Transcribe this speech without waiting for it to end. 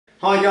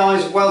Hi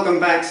guys, welcome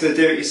back to the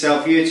Do It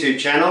Yourself YouTube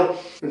channel,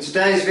 and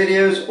today's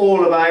video is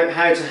all about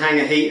how to hang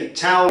a heated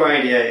towel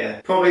radiator.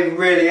 Probably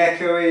really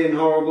echoey and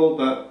horrible,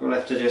 but we'll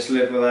have to just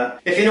live with that.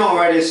 If you're not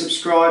already a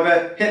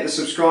subscriber, hit the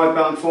subscribe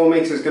button for me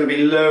because there's going to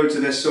be loads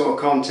of this sort of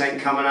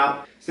content coming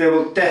up. So there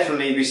will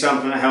definitely be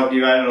something to help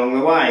you out along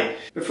the way.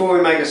 Before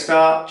we make a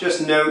start,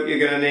 just note you're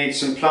going to need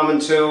some plumbing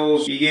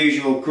tools, your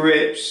usual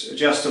grips,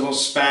 adjustable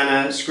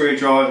spanner,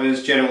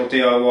 screwdrivers, general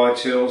DIY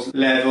tools,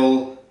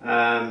 level,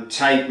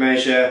 tape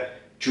measure,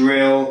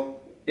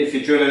 drill, if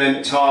you're drilling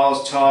into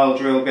tiles, tile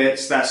drill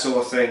bits, that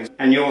sort of thing.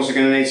 And you're also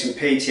going to need some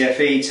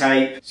PTFE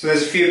tape. So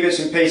there's a few bits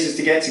and pieces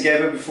to get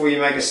together before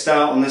you make a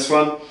start on this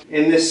one.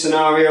 In this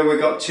scenario we've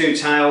got two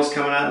towels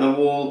coming out of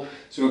the wall,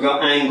 so we've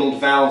got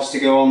angled valves to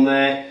go on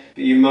there.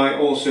 But you might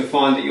also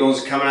find that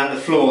yours are coming out the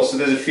floor, so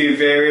there's a few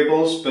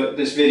variables, but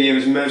this video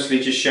is mostly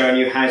just showing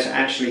you how to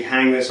actually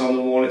hang this on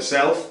the wall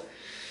itself.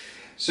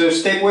 So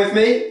stick with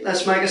me,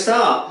 let's make a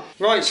start.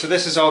 Right, so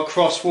this is our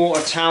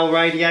cross-water towel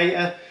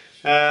radiator.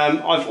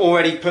 I've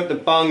already put the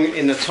bung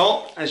in the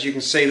top, as you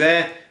can see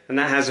there, and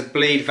that has a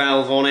bleed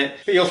valve on it.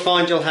 But you'll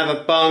find you'll have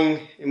a bung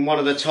in one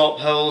of the top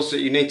holes that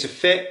you need to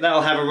fit.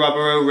 That'll have a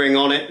rubber O-ring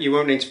on it. You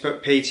won't need to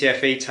put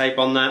PTFE tape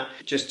on that.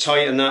 Just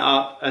tighten that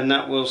up and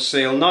that will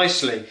seal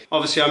nicely.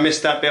 Obviously I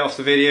missed that bit off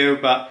the video,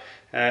 but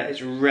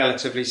it's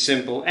relatively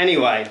simple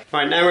anyway.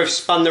 Right, now we've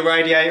spun the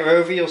radiator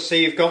over, you'll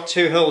see you've got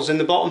two holes in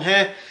the bottom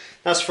here.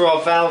 That's for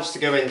our valves to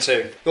go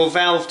into. Your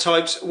valve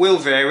types will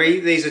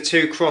vary. These are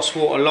two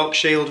cross-water lock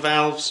shield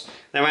valves.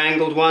 They're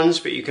angled ones,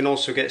 but you can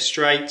also get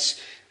straights.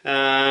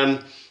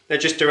 They're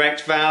just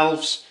direct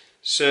valves.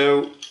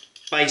 So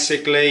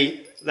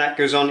basically that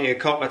goes onto your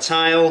copper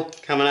tile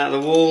coming out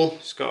of the wall.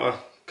 It's got a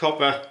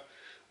copper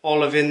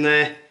olive in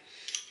there.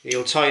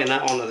 You'll tighten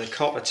that onto the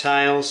copper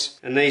tiles,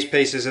 and these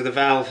pieces of the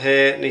valve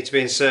here need to be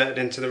inserted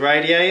into the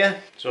radiator.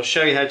 So I'll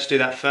show you how to do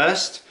that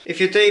first. If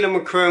you're dealing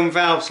with chrome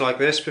valves like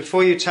this,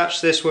 before you touch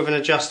this with an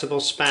adjustable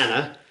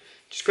spanner,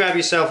 just grab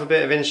yourself a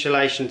bit of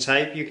insulation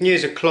tape. You can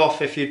use a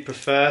cloth if you'd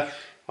prefer.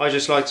 I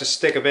just like to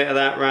stick a bit of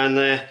that around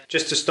there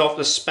just to stop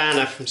the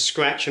spanner from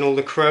scratching all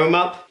the chrome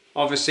up.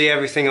 Obviously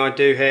everything I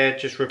do here,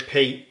 just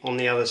repeat on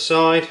the other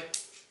side.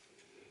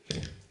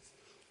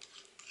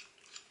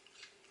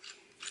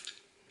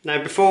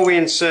 Now before we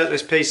insert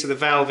this piece of the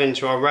valve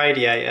into our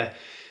radiator,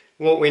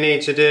 what we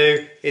need to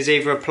do is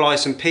either apply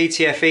some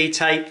PTFE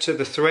tape to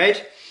the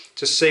thread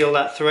to seal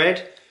that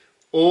thread,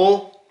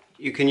 or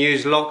you can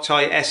use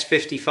Loctite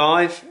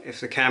S55 if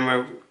the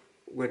camera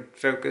would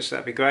focus,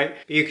 that'd be great.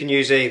 You can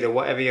use either,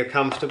 whatever you're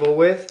comfortable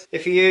with.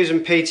 If you're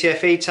using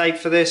PTFE tape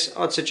for this,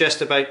 I'd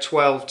suggest about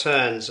 12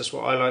 turns, that's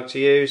what I like to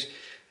use.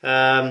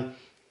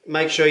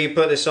 Make sure you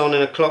put this on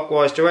in a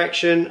clockwise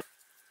direction.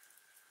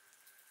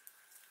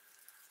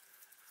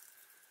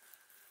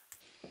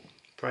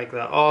 Break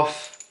that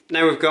off.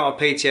 Now we've got our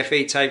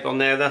PTFE tape on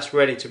there, that's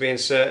ready to be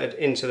inserted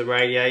into the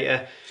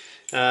radiator.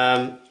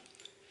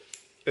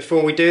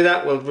 Before we do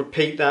that, we'll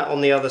repeat that on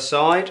the other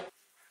side.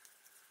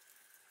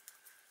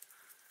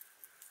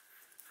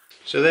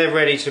 So they're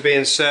ready to be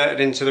inserted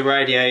into the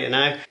radiator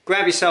now.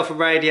 Grab yourself a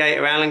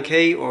radiator Allen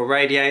key or a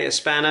radiator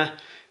spanner.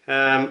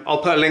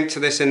 I'll put a link to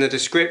this in the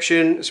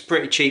description. It's a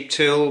pretty cheap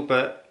tool,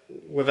 but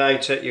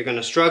without it you're going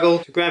to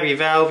struggle. So grab your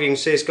valve, you can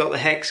see it's got the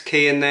hex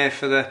key in there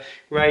for the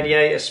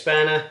radiator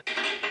spanner.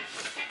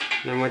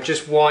 And then we'll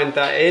just wind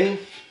that in.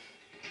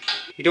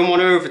 You don't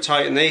want to over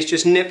tighten these,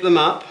 just nip them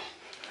up.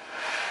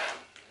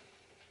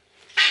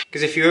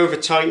 Because if you over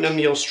tighten them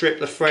you'll strip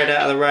the thread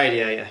out of the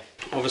radiator.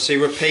 Obviously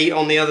repeat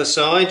on the other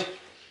side.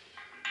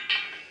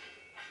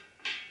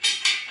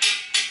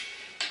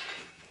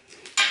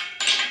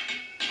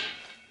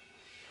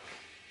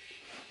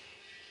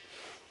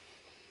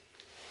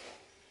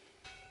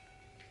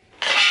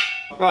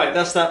 Right,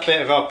 that's that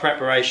bit of our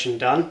preparation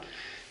done.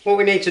 What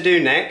we need to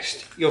do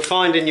next, you'll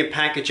find in your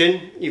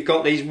packaging, you've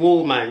got these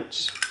wall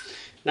mounts.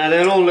 Now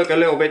they'll all look a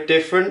little bit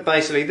different.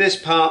 Basically this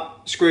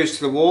part screws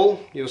to the wall.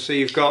 You'll see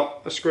you've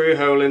got a screw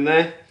hole in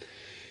there.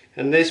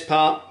 And this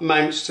part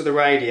mounts to the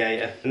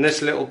radiator. And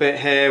this little bit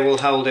here will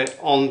hold it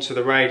onto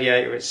the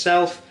radiator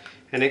itself,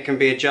 and it can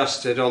be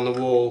adjusted on the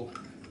wall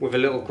with a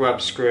little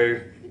grub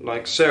screw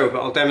like so.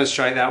 But I'll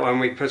demonstrate that when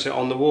we put it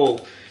on the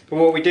wall. But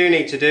what we do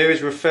need to do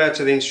is refer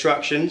to the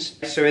instructions.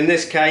 So in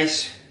this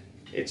case,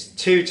 it's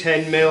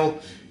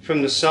 210mm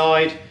from the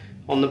side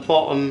on the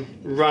bottom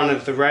run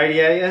of the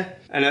radiator,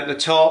 and at the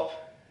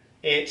top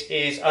it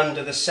is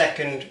under the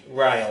second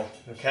rail,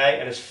 okay,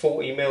 and it's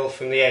 40mm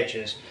from the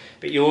edges.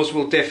 But yours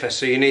will differ,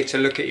 so you need to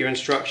look at your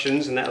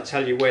instructions and that'll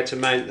tell you where to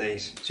mount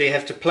these. So you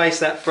have to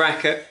place that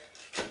bracket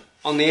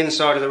on the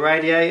inside of the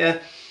radiator.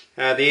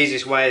 The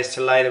easiest way is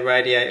to lay the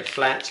radiator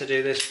flat to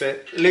do this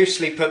bit.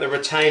 Loosely put the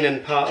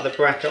retaining part of the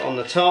bracket on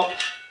the top.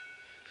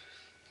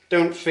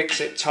 Don't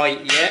fix it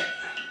tight yet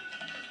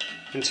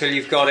until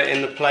you've got it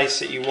in the place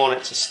that you want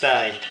it to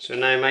stay. So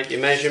now make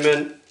your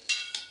measurement.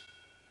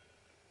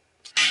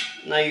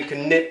 Now you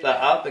can nip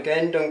that up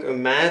again, don't go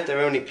mad,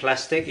 they're only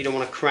plastic, you don't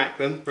want to crack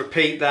them.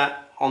 Repeat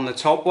that on the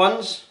top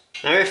ones.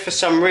 Now if for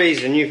some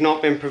reason you've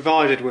not been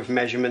provided with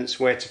measurements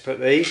where to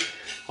put these,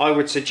 I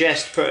would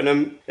suggest putting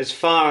them as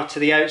far to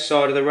the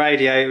outside of the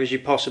radiator as you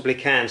possibly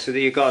can so that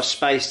you've got a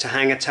space to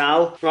hang a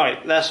towel.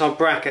 Right, that's our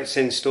brackets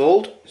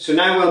installed. So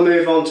now we'll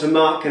move on to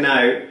marking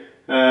out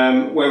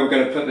where we're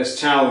going to put this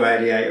towel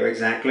radiator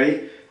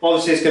exactly.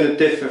 Obviously it's going to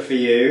differ for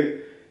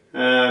you.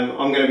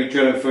 I'm going to be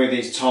drilling through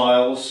these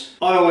tiles.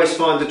 I always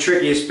find the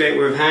trickiest bit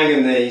with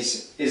hanging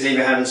these is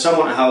either having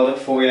someone to hold it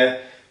for you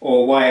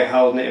or a way of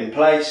holding it in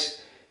place.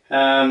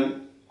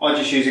 I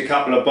just use a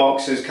couple of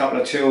boxes, a couple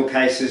of tool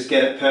cases,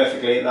 get it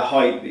perfectly at the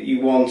height that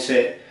you want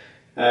it,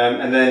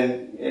 and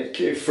then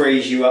it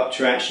frees you up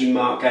to actually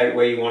mark out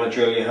where you want to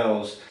drill your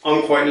holes.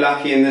 I'm quite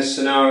lucky in this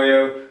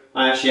scenario.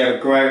 I actually have a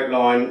grout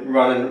line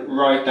running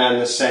right down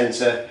the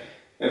centre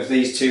of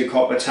these two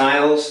copper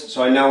tiles,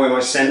 so I know where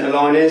my centre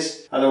line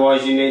is.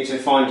 Otherwise you need to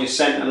find your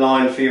centre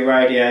line for your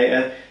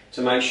radiator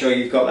to make sure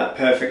you've got that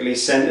perfectly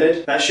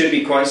centred. That should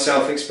be quite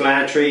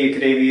self-explanatory. You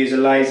could either use a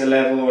laser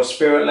level or a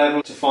spirit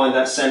level to find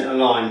that centre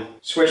line.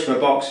 Switched my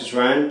toolboxes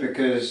round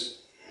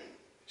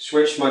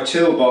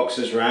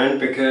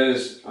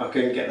because I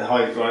couldn't get the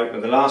height right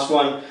with the last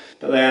one,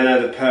 but they are now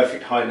the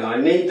perfect height that I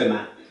need them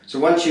at. So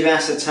once you've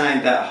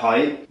ascertained that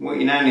height, what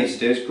you now need to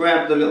do is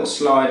grab the little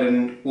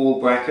sliding wall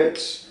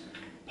brackets,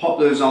 pop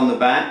those on the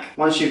back.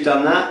 Once you've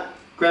done that,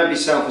 grab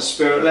yourself a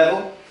spirit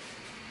level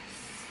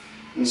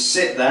and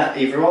sit that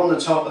either on the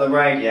top of the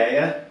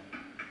radiator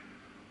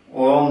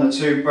or on the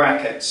two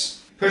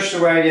brackets. Push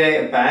the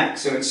radiator back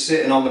so it's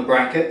sitting on the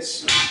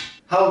brackets.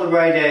 Hold the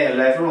radiator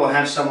level or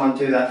have someone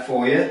do that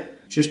for you.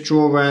 Just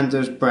draw around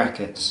those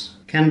brackets.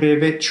 Can be a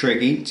bit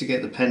tricky to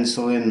get the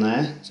pencil in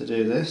there to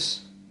do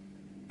this.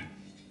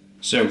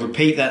 So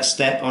repeat that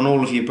step on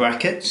all of your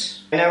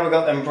brackets. Now we've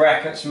got them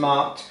brackets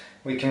marked,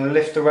 we can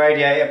lift the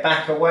radiator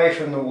back away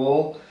from the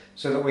wall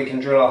so that we can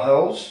drill our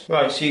holes.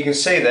 Right, so you can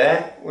see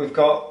there we've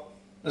got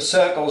the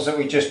circles that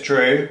we just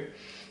drew,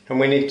 and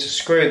we need to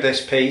screw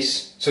this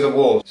piece to the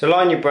wall. So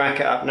line your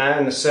bracket up now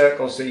in the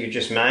circles that you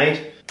just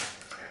made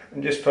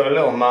and just put a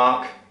little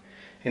mark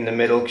in the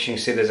middle because you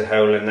can see there's a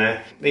hole in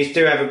there. These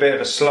do have a bit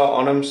of a slot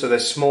on them, so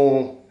there's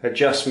small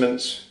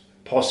adjustments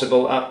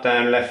possible up,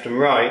 down, left and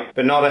right,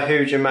 but not a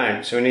huge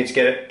amount, so we need to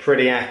get it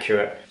pretty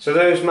accurate. So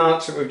those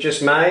marks that we've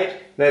just made,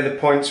 they're the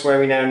points where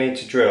we now need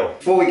to drill.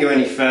 Before we go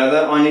any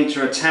further, I need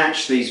to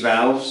attach these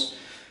valves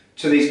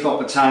to these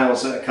copper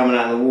tiles that are coming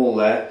out of the wall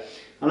there.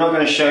 I'm not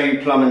going to show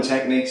you plumbing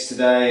techniques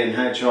today and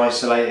how to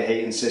isolate a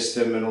heating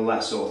system and all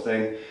that sort of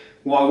thing.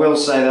 What I will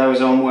say though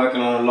is I'm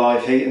working on a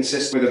live heating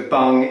system with a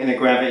bung in a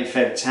gravity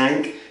fed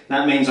tank.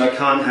 That means I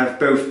can't have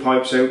both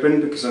pipes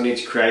open because I need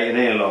to create an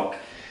airlock.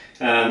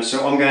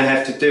 So I'm going to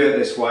have to do it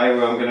this way,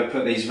 where I'm going to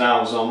put these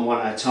valves on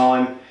one at a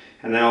time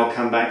and then I'll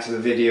come back to the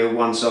video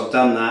once I've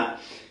done that.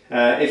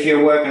 If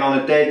you're working on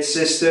a dead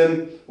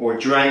system or a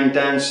drain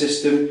down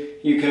system,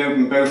 you can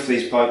open both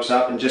these pipes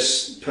up and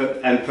just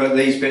put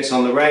these bits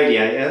on the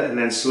radiator and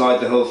then slide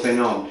the whole thing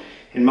on.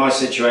 In my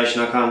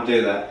situation I can't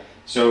do that,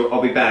 so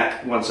I'll be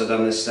back once I've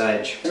done this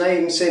stage. Now you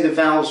can see the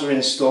valves are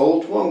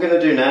installed. What I'm going to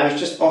do now is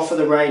just offer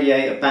the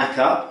radiator back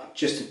up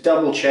just to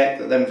double check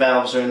that them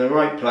valves are in the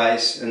right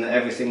place and that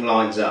everything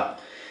lines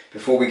up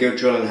before we go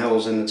drilling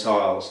holes in the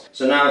tiles.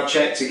 So now I've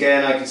checked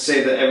again, I can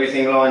see that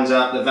everything lines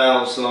up, the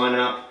valves line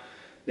up,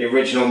 the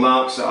original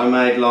marks that I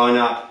made line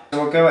up.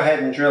 So we'll go ahead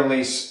and drill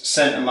these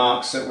centre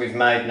marks that we've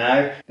made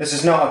now. This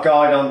is not a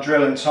guide on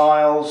drilling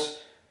tiles.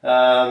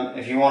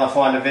 If you want to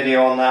find a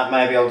video on that,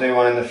 maybe I'll do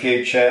one in the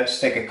future.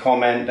 Stick a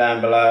comment down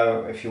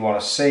below if you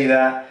want to see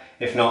that.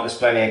 If not, there's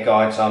plenty of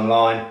guides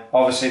online.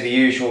 Obviously the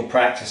usual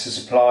practice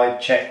is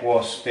applied. Check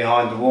what's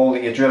behind the wall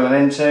that you're drilling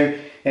into.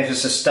 If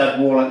it's a stud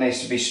wall, it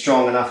needs to be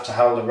strong enough to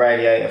hold the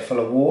radiator full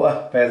of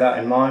water. Bear that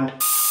in mind.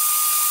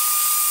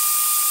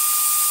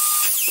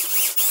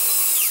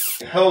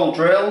 Hole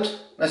drilled.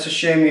 Let's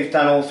assume you've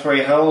done all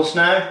three holes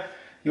now.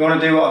 You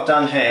want to do what I've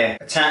done here.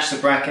 Attach the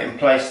bracket in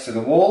place to the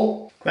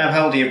wall. Grab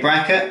hold of your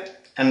bracket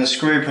and the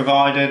screw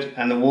provided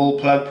and the wall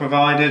plug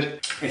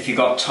provided. If you've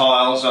got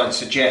tiles, I'd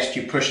suggest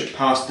you push it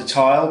past the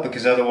tile,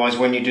 because otherwise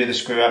when you do the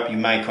screw up you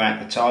may crack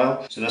the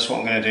tile. So that's what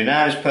I'm going to do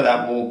now, is put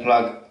that wall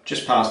plug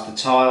just past the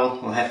tile.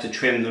 I'll have to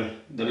trim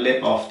the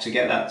lip off to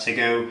get that to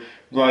go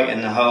right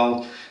in the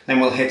hole.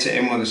 Then we'll hit it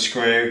in with a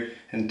screw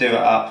and do it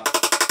up.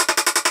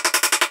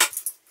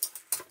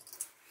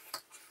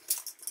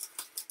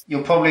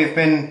 You'll probably have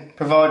been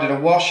provided a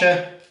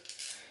washer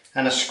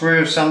and a screw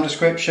of some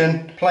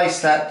description.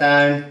 Place that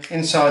down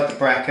inside the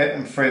bracket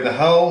and through the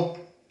hole.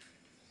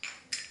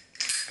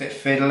 A bit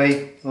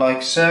fiddly,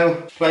 like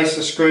so. Place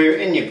the screw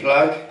in your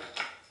plug.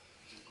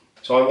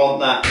 So I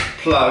want that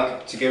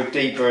plug to go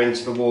deeper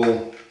into the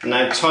wall. And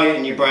now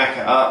tighten your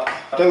bracket up.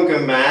 Don't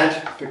go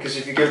mad, because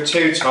if you go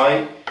too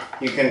tight,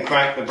 you can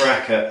crack the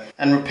bracket.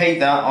 And repeat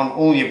that on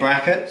all your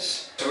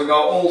brackets. So we've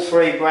got all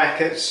three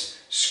brackets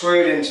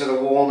screwed into the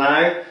wall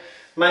now.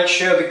 Make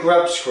sure the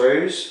grub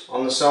screws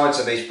on the sides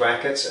of these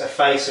brackets are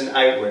facing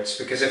outwards,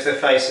 because if they're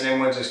facing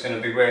inwards it's going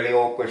to be really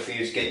awkward for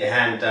you to get your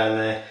hand down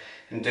there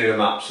and do them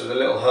up. So the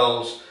little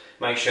holes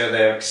make sure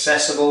they're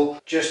accessible.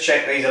 Just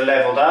check these are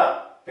leveled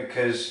up,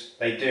 because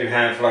they do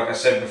have, like I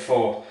said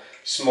before,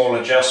 small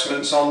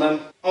adjustments on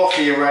them.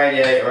 Offer your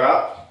radiator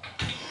up,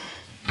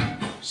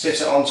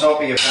 sit it on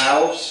top of your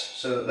valves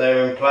so that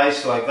they're in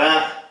place like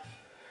that,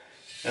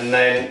 and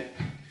then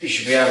you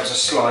should be able to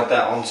slide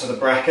that onto the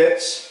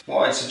brackets.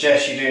 What I'd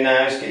suggest you do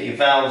now is get your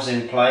valves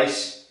in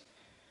place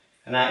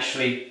and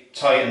actually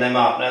tighten them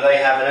up. Now they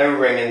have an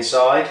O-ring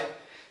inside,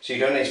 so you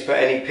don't need to put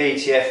any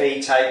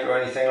PTFE tape or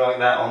anything like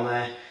that on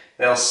there.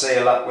 They'll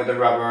seal up with a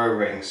rubber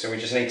O-ring, so we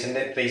just need to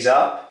nip these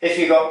up. If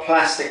you've got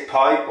plastic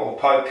pipe or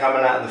pipe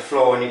coming out of the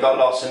floor and you've got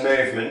lots of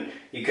movement,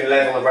 you can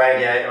level the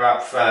radiator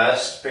up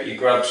first, put your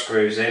grub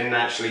screws in and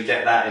actually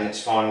get that in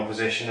its final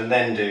position, and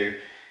then do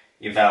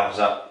your valves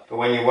up. But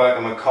when you're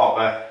working with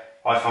copper,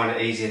 I find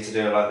it easier to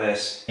do it like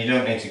this. You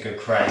don't need to go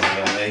crazy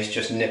on these,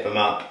 just nip them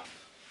up.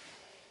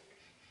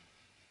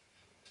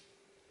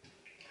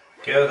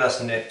 Good, that's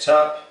nipped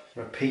up.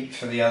 Repeat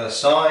for the other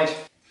side.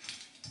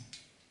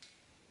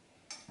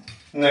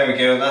 And there we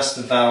go, that's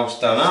the valves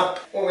done up.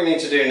 What we need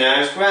to do now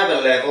is grab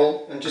a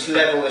level and just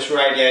level this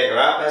radiator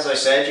up. As I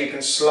said, you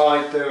can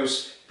slide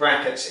those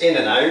brackets in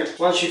and out.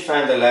 Once you've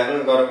found the level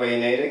and got it where you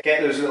need it,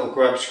 get those little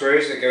grub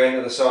screws that go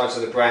into the sides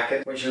of the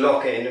bracket, which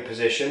lock it into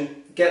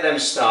position. Get them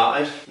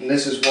started, and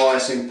this is why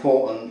it's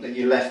important that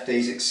you left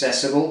these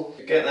accessible.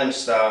 Get them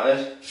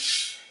started,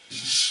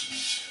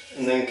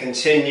 and then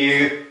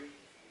continue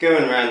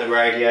going around the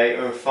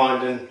radiator and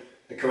finding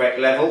the correct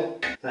level.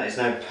 That is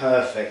now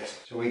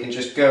perfect. So we can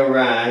just go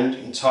around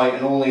and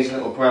tighten all these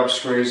little grub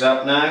screws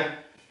up now,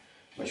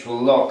 which will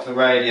lock the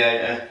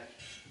radiator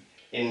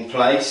in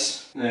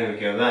place. There we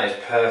go, that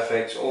is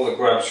perfect. All the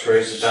grub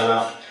screws are done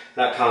up.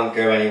 That can't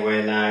go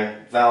anywhere now.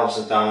 Valves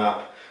are done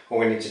up. All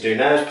we need to do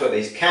now is put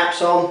these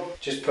caps on.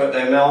 Just put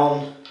them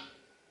on,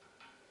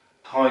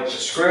 hide the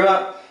screw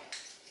up.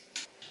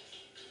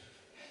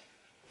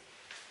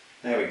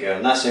 There we go,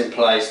 and that's in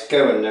place,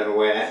 going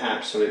nowhere,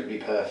 absolutely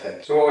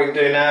perfect. So what we can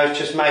do now is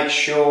just make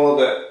sure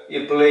that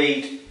your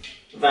bleed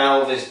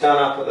valve is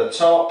done up at the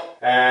top,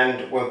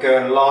 and we'll go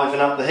and liven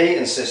up the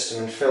heating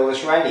system and fill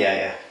this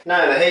radiator.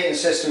 Now the heating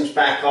system's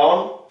back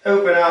on.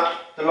 Open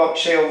up the lock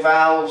shield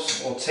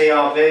valves or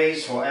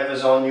TRVs,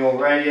 whatever's on your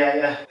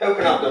radiator.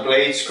 Open up the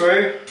bleed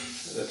screw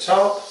at the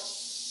top.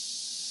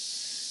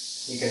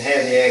 You can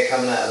hear the air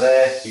coming out of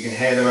there. You can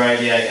hear the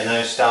radiator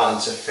now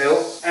starting to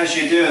fill. As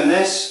you're doing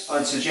this,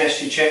 I'd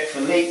suggest you check for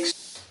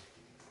leaks.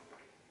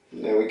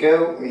 There we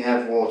go, we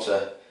have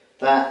water.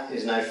 That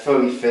is now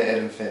fully fitted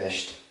and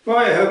finished.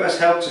 Right, I hope that's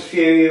helped a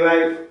few of you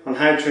out on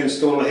how to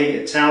install a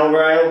heated towel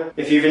rail.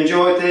 If you've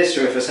enjoyed this,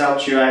 or if it's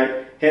helped you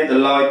out, hit the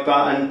like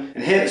button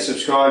and hit the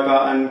subscribe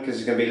button, because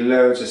there's going to be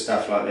loads of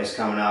stuff like this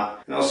coming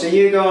up. And I'll see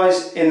you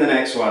guys in the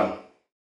next one.